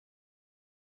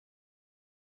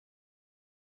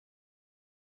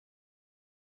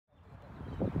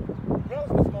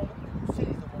jealous of this moment. You see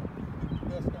the moment.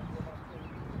 Best stuff going on.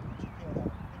 You can't help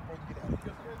it. Before you get out.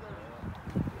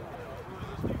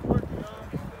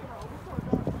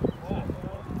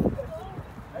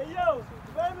 Hey yo,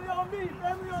 family on me,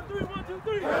 family on 3, 1, 2,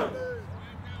 3.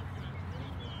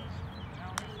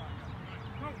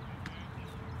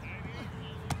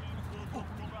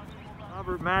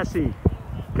 Robert Massey,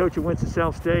 coach at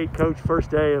Winston-Salem State, coach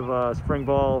first day of spring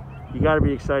ball. You got to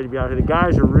be excited to be out here. The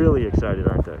guys are really excited,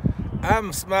 aren't they?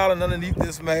 I'm smiling underneath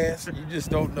this mask. You just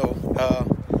don't know.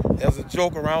 There's a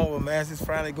joke around with Massey's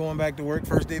finally going back to work,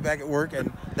 first day back at work,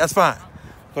 and that's fine.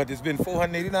 But it's been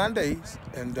 489 days,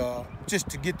 and just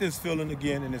to get this feeling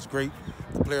again, and it's great.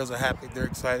 The players are happy, they're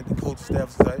excited, the coaching staff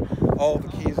is excited, all the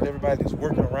kids and everybody that's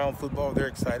working around football, they're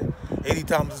excited. A.D.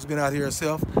 Thomas has been out here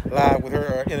herself, live with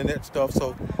her internet stuff,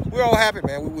 so we're all happy,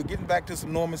 man. We're getting back to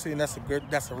some normalcy, and that's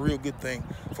a real good thing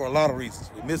for a lot of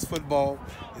reasons. We miss football,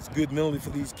 it's good mentally for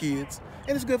these kids,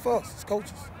 and it's good for us as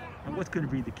coaches. And what's going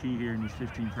to be the key here in these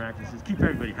 15 practices? Keep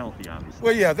everybody healthy, obviously.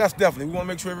 Well, yeah, that's definitely. We want to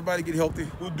make sure everybody get healthy.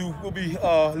 We'll be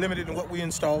limited in what we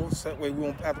install, so that way we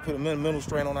won't have to put a mental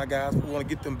strain on our guys. We want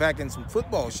to get them back in some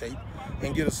football shape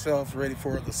and get ourselves ready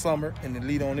for the summer and then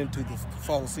lead on into the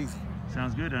fall season.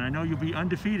 Sounds good, and I know you'll be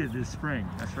undefeated this spring.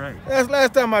 That's right.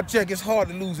 Last time I checked, it's hard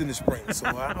to lose in the spring, so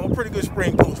I'm a pretty good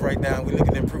spring coach right now. We're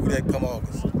looking to improve that come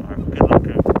August. All right, good luck,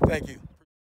 Coach. Thank you.